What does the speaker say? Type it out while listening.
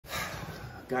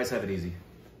Guys have it easy.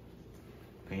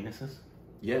 Penises?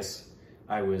 Yes.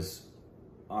 I was,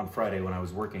 on Friday when I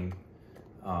was working,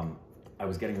 I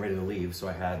was getting ready to leave, so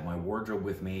I had my wardrobe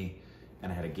with me,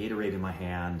 and I had a Gatorade in my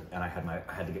hand, and I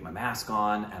had to get my mask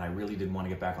on, and I really didn't want to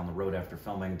get back on the road after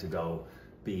filming to go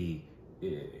be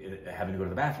having to go to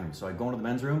the bathroom. So I go into the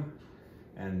men's room,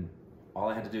 and all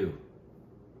I had to do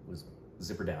was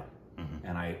zipper down.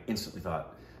 And I instantly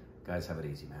thought, guys have it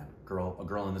easy, man. A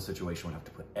girl in this situation would have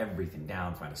to put everything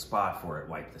down, find a spot for it,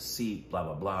 wipe the seat, blah,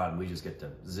 blah, blah, and we just get to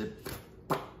zip,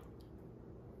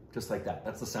 just like that.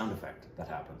 That's the sound effect that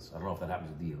happens. I don't know if that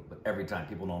happens with you, but every time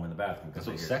people know I'm in the bathroom. That's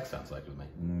what sex sounds like with me.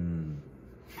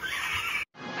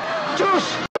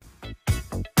 Juice!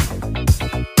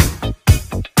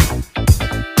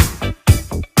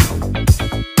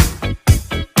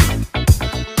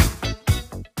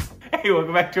 Hey,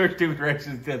 welcome back to our Stupid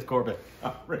Reactions. That's Corbin.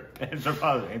 Here's our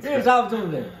father. Here's how I'm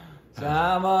doing it.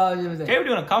 Today we're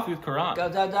doing a coffee with Karan.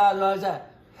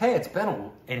 Hey, it's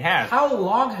been It has. How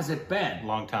long has it been?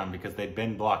 Long time, because they've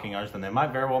been blocking ours, and they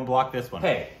might very well block this one.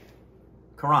 Hey,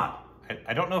 Karan.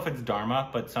 I don't know if it's Dharma,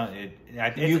 but Karan.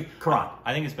 I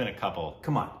think it's been a couple.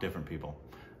 Come on. Different people.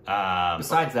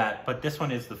 Besides that. But this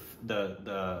one is the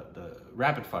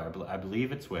rapid fire. I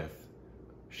believe it's with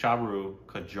Shah,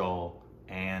 Kajol,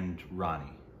 and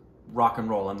Rani. Rock and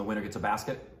roll, and the winner gets a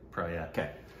basket? Probably, yeah.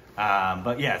 Okay.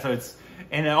 But yeah, so it's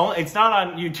not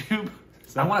on YouTube.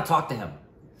 So I want to talk to him.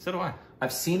 So do I.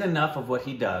 I've seen enough of what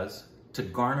he does to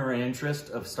garner an interest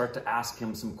of start to ask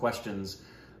him some questions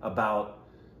about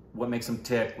what makes him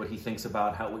tick, what he thinks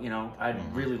about how,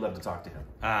 I'd really love to talk to him.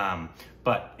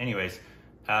 But anyways,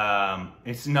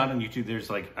 it's not on YouTube.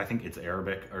 There's I think it's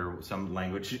Arabic or some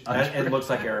language. It looks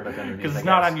like Arabic underneath. Because it's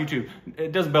not on YouTube.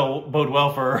 It does bode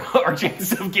well for our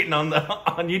chances of getting on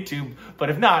YouTube. But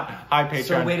if not, hi Patreon.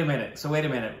 So wait a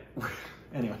minute.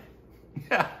 Anyway.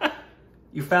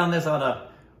 You found this on a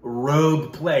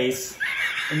rogue place,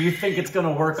 and you think it's going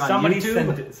to work on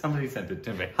YouTube? Somebody sent it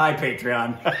to me. Hi,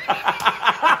 Patreon.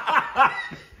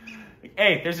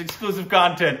 Hey, there's exclusive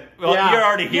content. Well, yeah, you're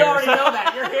already here. You already know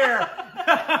that. You're here.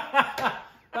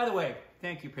 By the way,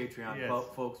 thank you, Patreon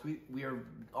folks. We are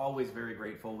always very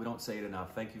grateful. We don't say it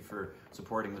enough. Thank you for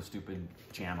supporting the Stupid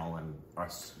channel and our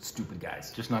stupid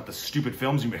guys. Just not the stupid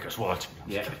films you make us watch.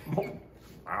 Yeah.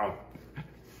 Wow.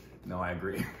 No, I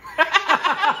agree.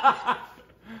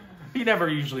 He never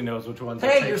usually knows which ones.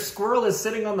 Hey, your squirrel is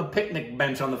sitting on the picnic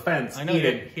bench on the fence. I know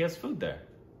he has food there.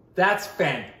 That's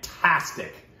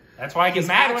fantastic. That's why I get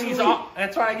mad when he's on.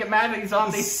 That's why I get mad when he's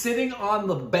on. He's sitting on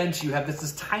the bench. You have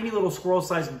this tiny little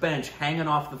squirrel-sized bench hanging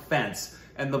off the fence,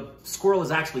 and the squirrel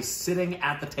is actually sitting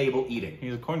at the table eating.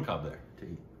 He's a corn cob there.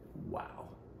 Wow,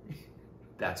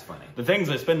 that's funny. The things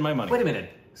I spend my money. Wait a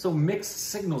minute. So mixed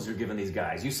signals you're giving these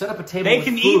guys. You set up a table. They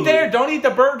can eat there. Don't eat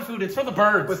the bird food. It's for the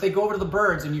birds. But they go over to the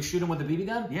birds and you shoot them with a BB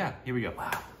gun? Yeah. Here we go.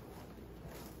 Wow.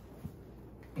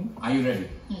 Are you ready?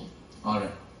 All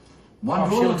right. One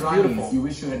rule of Rani's you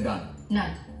wish you had done.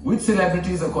 None. Which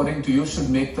celebrities, according to you, should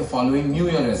make the following New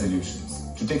Year resolutions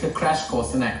to take a crash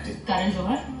course in acting? Karan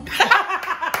Johar.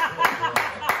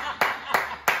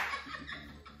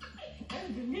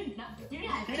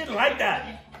 He didn't like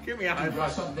that. Give me a high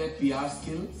Brush up their PR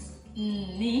skills.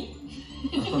 Me.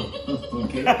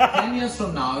 Okay. 10 years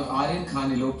from now, if Aryan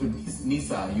Khan eloped with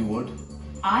Nisa, you would?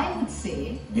 I would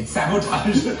say. It's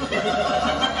sabotage.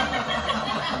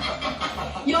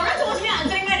 You're not supposed to be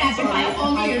answering my rapid fire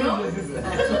for me,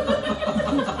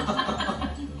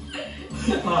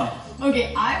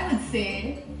 Okay, I would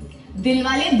say.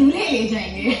 Dilwale Dulhe le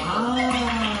jayenge.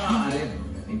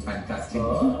 Fantastic.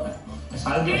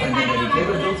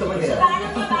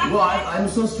 I'm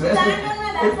so stressed.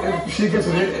 If she gets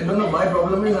related, no, my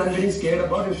problem is I'm getting scared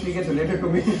about if she gets related to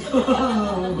me.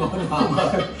 Oh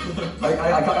God. I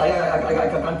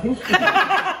can't think.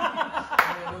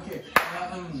 Okay.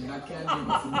 That can be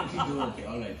definitely do. Okay,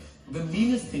 all right. The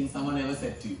meanest thing someone ever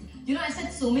said to you. I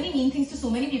said so many mean things to so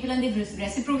many people, and they've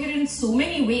reciprocated in so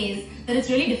many ways that it's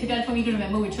really difficult for me to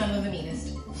remember which one was the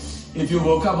meanest. If you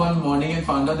woke up one morning and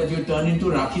found out that you turned into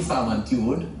Rakhi Sawant, you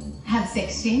would? Have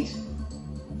sex change.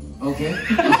 Okay.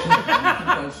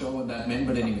 I'm not sure what that meant,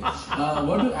 but anyway.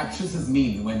 What do actresses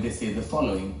mean when they say the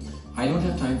following? I don't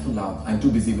have time for love. I'm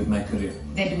too busy with my career.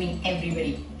 They're doing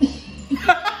everybody.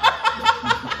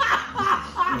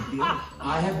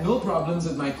 I have no problems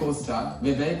with my co-star.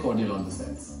 We're very cordial on the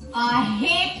sets. I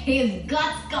hate his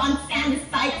guts, can't stand the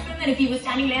sight of him, and if he was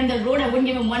standing there on the road, I wouldn't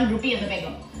give him 1 rupee as a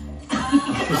beggar.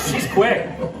 She's quick.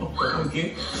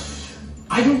 Okay.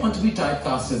 I don't want to be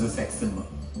typecast as a sex symbol.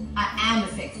 I am a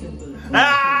sex symbol.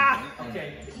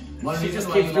 Okay. One she reason just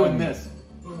why keeps you doing love me. this.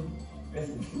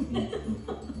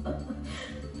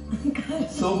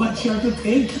 So much you have to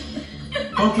think.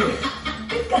 Okay.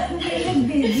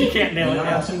 She can't nail it You're down.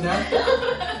 answering that?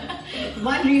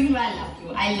 One reason why I love you.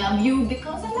 I love you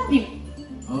because I love you.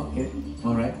 Okay.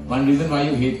 Alright. One reason why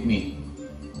you hate me.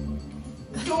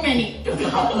 Too many.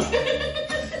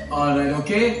 Alright,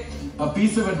 okay. A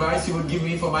piece of advice you would give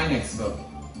me for my next book.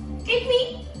 Hit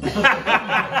me. Who would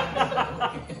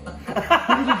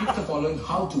you give the following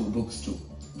how-to books to?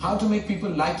 How to make people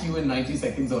like you in 90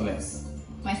 seconds or less.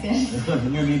 Myself.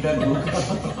 You need that book.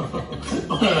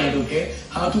 Alright, okay.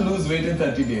 How to lose weight in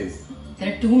 30 days.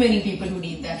 There are too many people who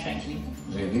need that, frankly.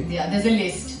 Really? Yeah, there's a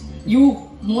list. You,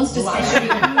 most especially.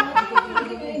 I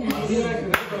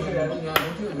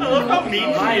love how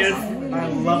mean she is. I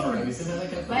love her.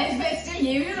 Why if I still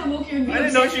gave you the book, you'd be I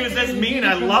didn't know she was this mean.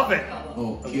 I love it.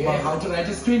 Okay. How to write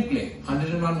a screenplay.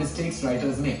 101 mistakes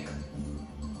writers make.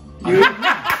 You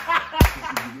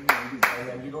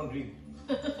don't read.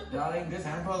 Darling, this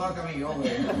handballs are coming your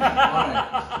way.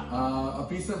 Alright. A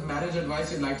piece of marriage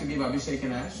advice you'd like to give Abhishek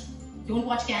and Ash? Don't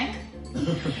watch Kank.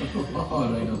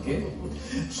 Alright, okay.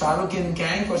 Shah Rukh in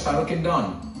Kank or Shah Rukh in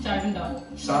Dawn? Shah Rukh and Dawn.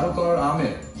 Shah Rukh or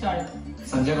Amir? Shah Rukh.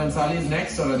 Sanjay Bansali is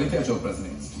next or Aditya Chopra's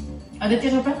next?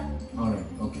 Aditya Chopra. Alright,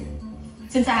 okay.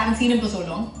 Since I haven't seen him for so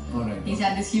long, Alright. he's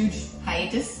had this huge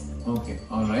hiatus. Okay,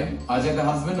 alright. Ajay the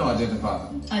husband or Ajay the father?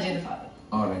 Ajay the father.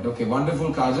 Alright, okay.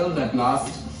 Wonderful, Kajol. That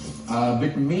last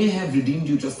bit may have redeemed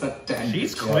you just that time.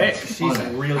 She's quick. She's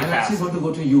Alright. really I'm fast. actually going to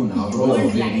go to you now. Go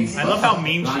Good ladies. I love how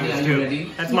mean she Rani, is are you too.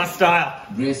 ready? That's my style.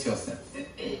 Brace yourself.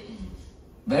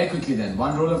 Very quickly then.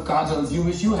 One role of Kajol's you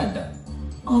wish you had done.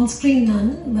 On screen,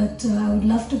 none, but I would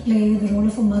love to play the role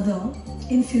of a mother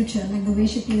in future, like the way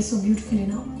she plays so beautifully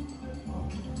now.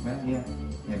 Okay. Well, yeah.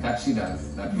 Yeah, that she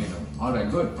does. That we know. Alright,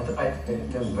 good.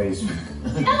 That was very sweet.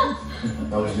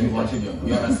 That was you wanted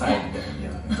you have a side there.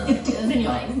 Yeah. Tears in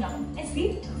your eyes now. I see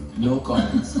it. No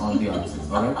comments on the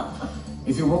answers, alright?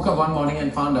 If you woke up one morning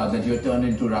and found out that you had turned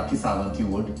into Rakhi Sawant, you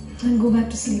would? And go back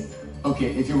to sleep.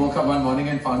 Okay, if you woke up one morning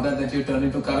and found out that you turned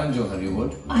into Karan Johar, you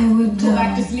would? I would Go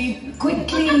back to sleep.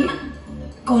 quickly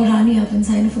call Rani up and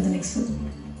sign her for the next film.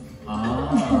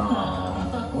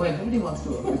 Ah. Oh, everybody wants to.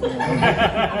 I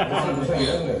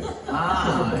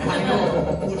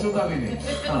know. Puchuga bhi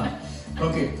nahi.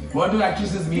 Okay, what do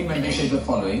actresses mean when they say the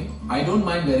following? I don't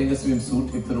mind wearing a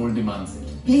swimsuit if the role demands it.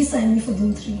 Please sign me for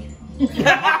Dhool 3.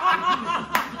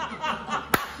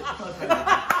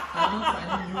 I'm not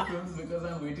signing new films because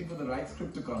I'm waiting for the right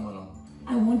script to come along.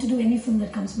 I want to do any film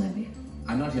that comes my way.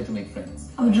 I'm not here to make friends.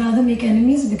 I would rather make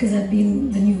enemies because I'd be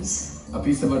in the news. A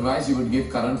piece of advice you would give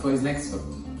Karan for his next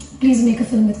film? Please make a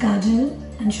film with Kajol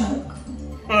and Shah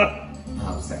Rukh.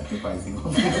 How sacrificing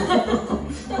of you.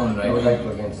 Alright. I would like to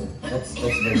again say. That's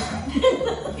very sweet.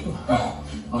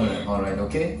 Alright,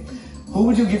 okay. Who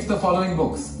would you give the following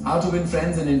books? How to Win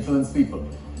Friends and Influence People.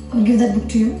 I'll give that book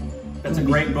to you. That's a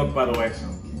great book, by the way.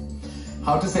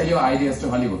 How to Sell Your Ideas to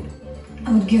Hollywood.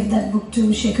 I would give that book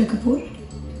to Shekhar Kapoor.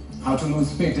 How to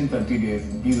Lose Weight in 30 days.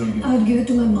 Please don't give I would give it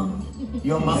to my mom.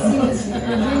 your mom. Seriously, I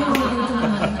really want to give it to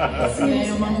my mom.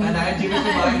 Seriously. And I give it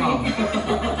to my mom.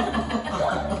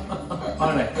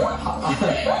 Alright.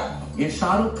 If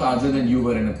Shah Rukh, Kajol and you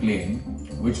were in a plane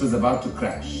which was about to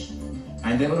crash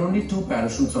and there were only 2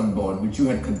 parachutes on board which you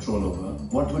had control over,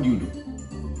 what would you do?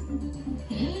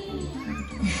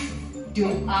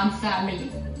 Dude, I'm family.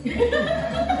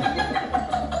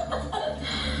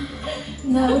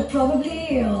 No, I would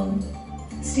probably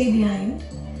stay behind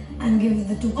and give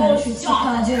the 2 parachutes to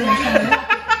stop. Kajol and Shah Rukh.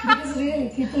 Because really,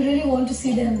 people really want to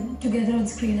see them together on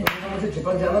screen again. मुझे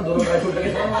चिपक जाना दोनों का shoot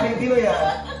लगे हमारी तीनों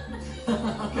यार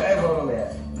क्या है प्रॉब्लम है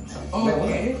यार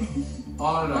Okay.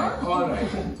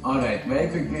 Alright. Very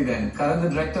quickly then. Karan the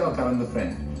director or Karan the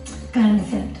friend? Karan the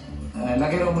friend.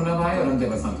 Lage Ro Munna Bhai or Ande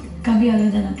Vasanti? Kabhi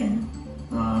Alvida Na Kehna.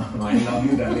 I love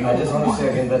you, darling. I just want to say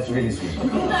again that's really sweet.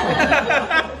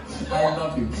 I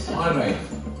love you. Alright.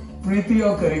 Preeti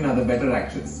or Karina, the better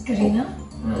actress? Kareena.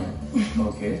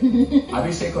 Okay.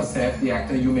 Abhishek or Saif, the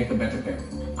actor, you make a better pair.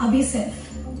 Abhi Saif.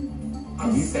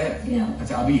 Abhi Saif? Yeah.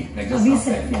 Acha, Abhi, like just Abhi not Saif,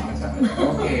 Saif. yeah. Acha,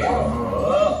 okay.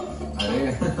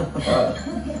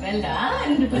 Well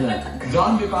done.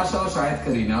 John Bipasha or Shahid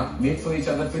Kareena, made for each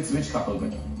other fits which couple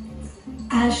better?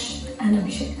 Ash and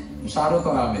Abhishek. Shah Rukh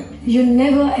or Amir? You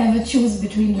never ever choose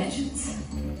between legends.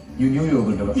 You knew you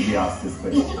were going to be asked this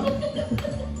question.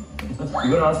 You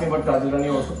gonna ask me about Kajol Rani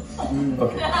also?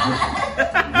 Okay.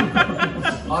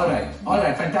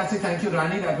 Alright, fantastic. Thank you,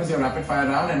 Rani. That was your rapid fire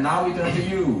round. And now we turn to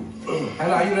you.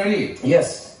 Hello, are you ready?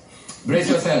 Yes. Brace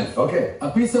yourself. Okay.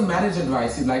 A piece of marriage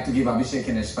advice you'd like to give Abhishek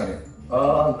and Aishwarya.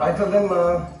 I tell them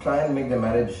try and make their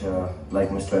marriage like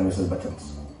Mr. and Mrs.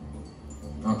 Bachchan's.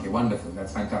 Okay, wonderful.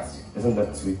 That's fantastic. Isn't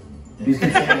that sweet? Please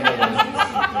keep saying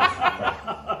that.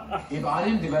 If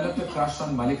Aryan developed a crush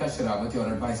on Malika Sherawat, your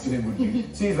advice to him would be?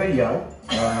 See, he's very young.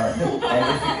 And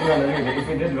if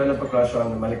he did develop a crush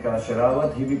on Malika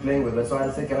Sherawat, he'd be playing with her. So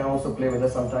I'll say, can I also play with her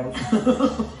sometimes?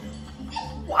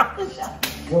 What?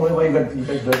 Why you got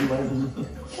dirty mind?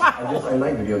 I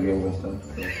like video games and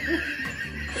stuff.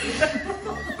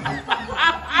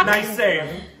 Nice save.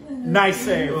 Nice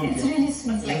save. It's really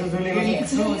sweet.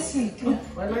 It's really sweet. Yeah.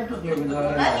 I like to play with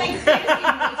her.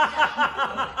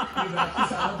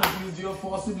 If you're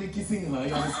forcibly kissing her,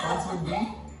 your response would be?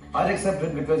 I'd accept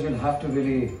it because you'll have to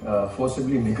really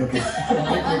forcibly make a kiss. It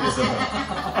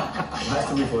has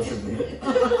to be forcibly.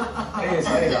 Hey,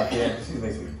 sorry, Rukh. Yeah, she's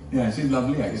very sweet. Yeah, she's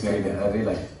lovely actually. I really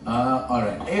like it.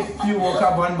 Alright. If you woke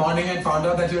up one morning and found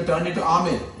out that you turned into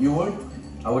Amir, you would?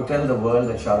 I would tell the world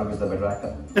that Shah Rukh is the better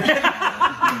actor.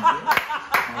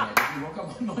 Alright. If you woke up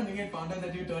one morning and found out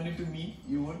that you turned into me,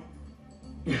 you would?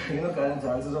 You know, Karan,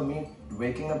 chances of me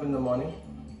waking up in the morning,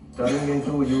 turning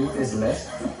into you is less,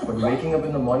 but waking up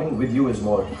in the morning with you is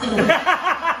more.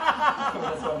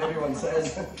 That's what everyone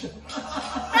says.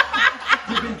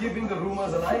 keeping the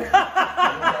rumors alive.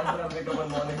 Chances I'll wake up one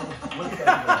morning. Well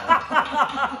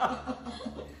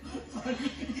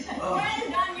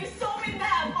done, you so in the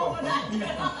app over that.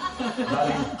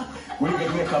 Darling, will you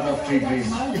get me a cup of tea, please?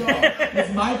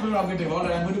 It's my prerogative.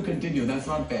 Alright, I'm going to continue. That's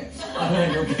not fair.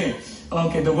 Alright, okay.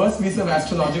 Okay, the worst piece of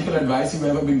astrological advice you've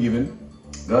ever been given?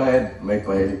 Go ahead, make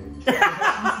paheli.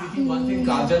 Speaking, one thing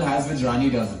Kajol has which Rani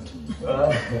doesn't.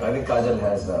 I think Kajol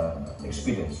has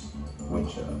experience,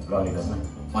 which Rani doesn't.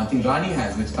 One thing Rani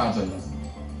has which Kajol doesn't.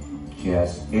 She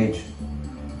has age,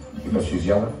 because she's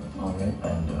younger. Alright.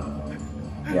 And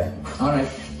yeah. Alright.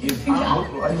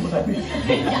 Are you happy?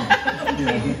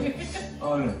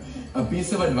 Alright. A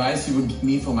piece of advice you would give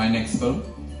me for my next film?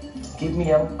 Keep me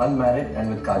young, unmarried, and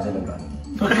with Kajol and Rani.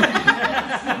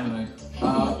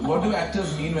 Alright. What do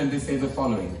actors mean when they say the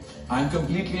following? I'm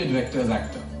completely a director's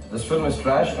actor. This film is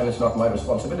trash and it's not my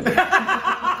responsibility. I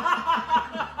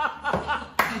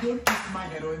don't kiss my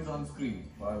heroines on screen.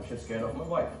 I'm shit scared of my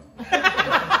wife. So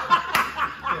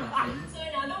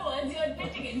in other words, you're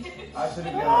admitting it.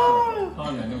 Absolutely not.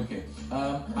 Alright, okay.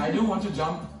 I don't want to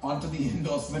jump onto the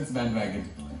endorsements bandwagon.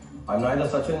 I'm neither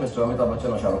Sachin, Mr. Amitabh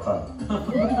Bachchan or Shah Rukh Khan.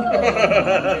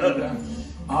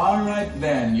 Alright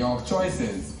then, your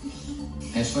choices.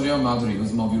 Aishwarya or Madhuri,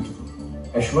 who's more beautiful?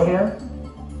 Aishwarya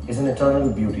is an eternal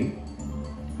beauty.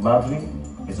 Madhuri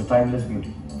is a timeless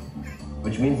beauty.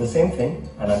 Which means the same thing,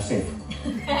 and I'm safe.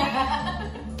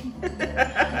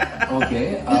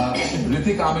 Okay.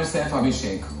 Hrithik, Amir, Saif,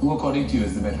 Abhishek. Who according to you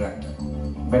is the better actor?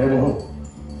 Better than who?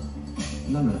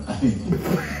 No.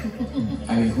 I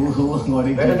mean, who according to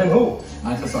you? Better than who?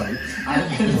 I'm so sorry. I'll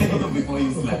tell you before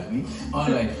you slap me.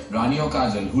 Alright. Rani or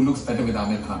Kajol, who looks better with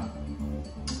Amir Khan?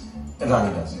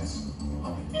 Rani does, yes.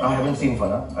 Okay. I haven't seen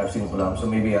Fana, I've seen Ghulam, so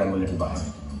maybe I'm a little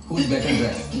biased. Who's better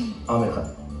dressed? Amir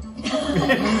Khan.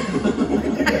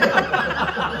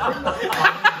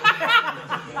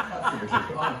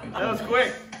 That was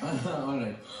quick.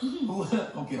 Alright.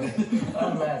 Okay then.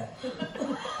 I'm mad.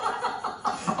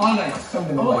 Alright.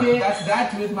 Something Okay, that's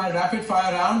that with my rapid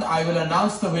fire round. I will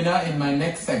announce the winner in my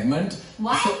next segment.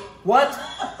 Why? What?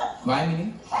 Why,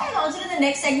 meaning? Why announce it in the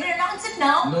next segment? Announce it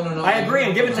now. No. I agree,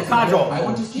 and give it to Kajol. I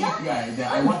want to keep,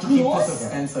 I want to keep the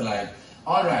suspense alive.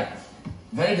 Alright.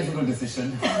 Very difficult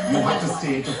decision. You have to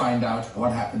stay to find out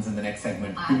what happens in the next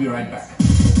segment. We'll be right back.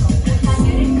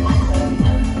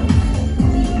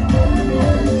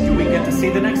 Do we get to see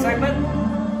the next segment?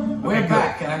 We're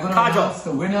back, and I'm going to Kajol. announce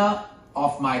the winner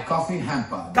of my coffee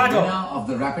hamper. The Kajol. winner of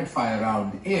the rapid fire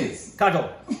round is Kajol.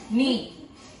 Me.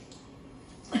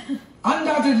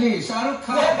 undoubtedly Shah Rukh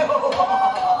Khan. Karan,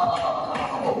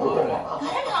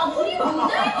 how could you do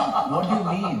that? What do you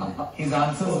mean? His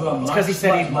answers were much, Because he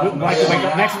said he'd like to wake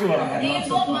up next to him.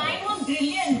 Rainbow, mine was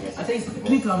brilliant. I think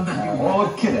please come back.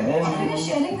 Okay then. Why are you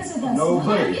sharing this with us?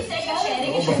 Nobody. You said you're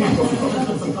sharing it. You said you're sharing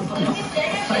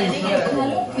it.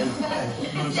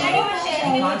 You said you were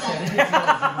sharing it with us.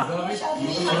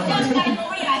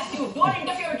 Nobody asked you. Don't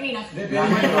interfere between us. Very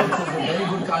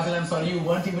good, Kajol. I'm sorry, you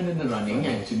weren't even in the running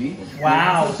actually.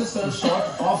 Wow. You just fell short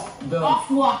of the Off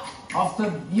what?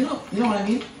 you know what I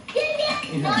mean?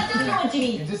 No, I don't know what you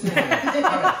mean. It just okay.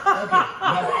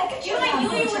 You know, I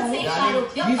knew you would say Shah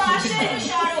Rukh. You're partial to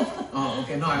Shah Rukh. Oh,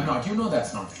 okay. No, I'm not. You know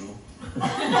that's not true.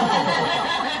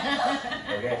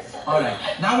 Okay. Alright.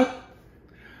 Now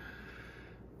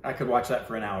I could watch that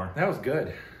for an hour. That was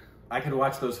good. I could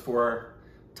watch those four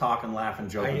talk and laugh and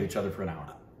joke with each other for an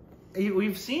hour.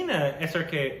 We've seen a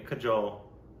SRK Kajol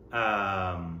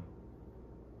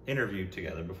interview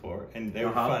together before, and they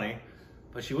were funny,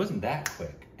 but she wasn't that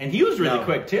quick. And he was really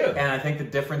quick too. And I think the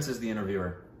difference is the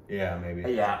interviewer. Yeah,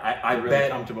 maybe. Yeah, I really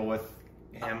bet comfortable with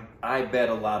him. I bet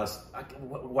a lot of.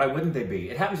 Why wouldn't they be?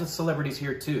 It happens with celebrities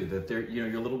here too. That they're you're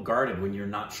a little guarded when you're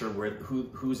not sure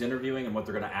who's interviewing and what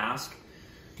they're going to ask.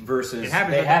 Versus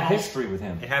they have history with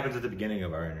him. It happens at the beginning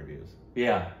of our interviews.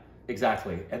 Yeah,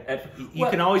 exactly. You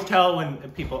can always tell when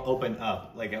people open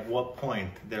up. Like at what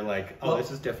point they're like, "Oh, this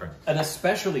is different." And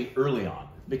especially early on,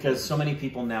 because so many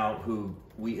people now who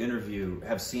we interview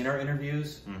have seen our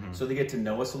interviews, so they get to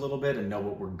know us a little bit and know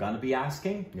what we're gonna be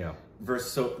asking. Yeah.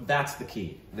 So that's the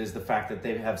key. Is the fact that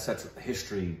they have such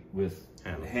history with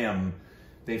him.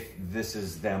 This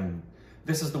is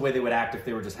the way they would act if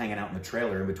they were just hanging out in the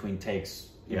trailer in between takes.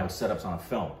 Setups on a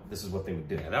film. This is what they would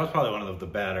do. Yeah, that was probably one of the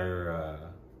better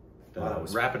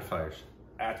rapid fires.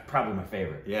 That's probably my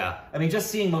favorite. Yeah. I mean, just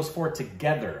seeing those four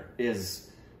together is,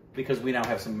 because we now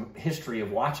have some history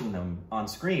of watching them on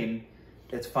screen,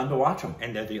 it's fun to watch them.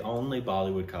 And they're the only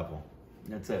Bollywood couple.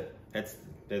 That's it.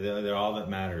 They're all that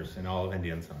matters in all of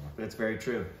Indian cinema. That's very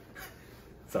true.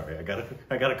 Sorry, I got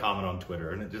a comment on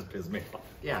Twitter and it just pissed me off.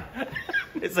 Yeah.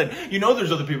 It said,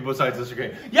 there's other people besides this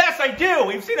great. Yes, I do!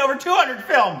 We've seen over 200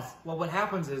 films! Well, what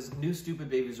happens is new stupid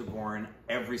babies are born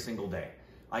every single day.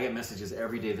 I get messages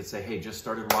every day that say, hey, just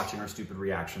started watching our stupid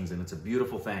reactions, and it's a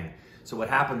beautiful thing. So what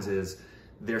happens is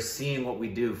they're seeing what we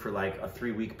do for like a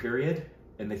 3-week period,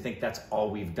 and they think that's all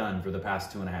we've done for the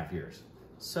past 2.5 years.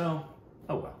 So,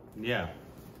 oh well. Yeah.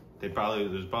 There's probably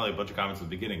a bunch of comments at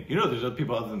the beginning. There's other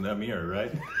people other than them here,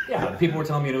 right? Yeah, people were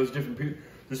telling me it was different people.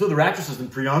 There's other actresses than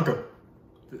Priyanka.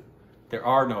 There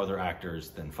are no other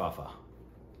actors than Fafa.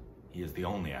 He is the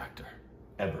only actor.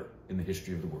 Ever in the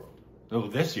history of the world. Oh,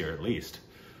 this year at least.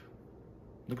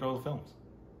 Look at all the films.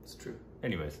 It's true.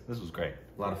 Anyways, this was great.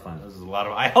 A lot of fun. This is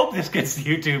I hope this gets to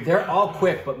YouTube. They're all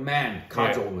quick, but man,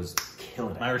 Kajol was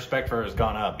killing it. My respect for her has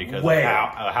gone up because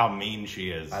of how mean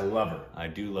she is. I love her. I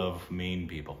do love mean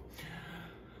people.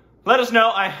 Let us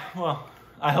know. I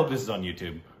hope this is on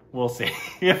YouTube. We'll see.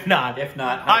 If not,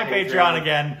 hi Patreon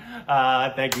again.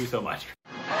 Thank you so much.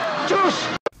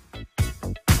 Juice!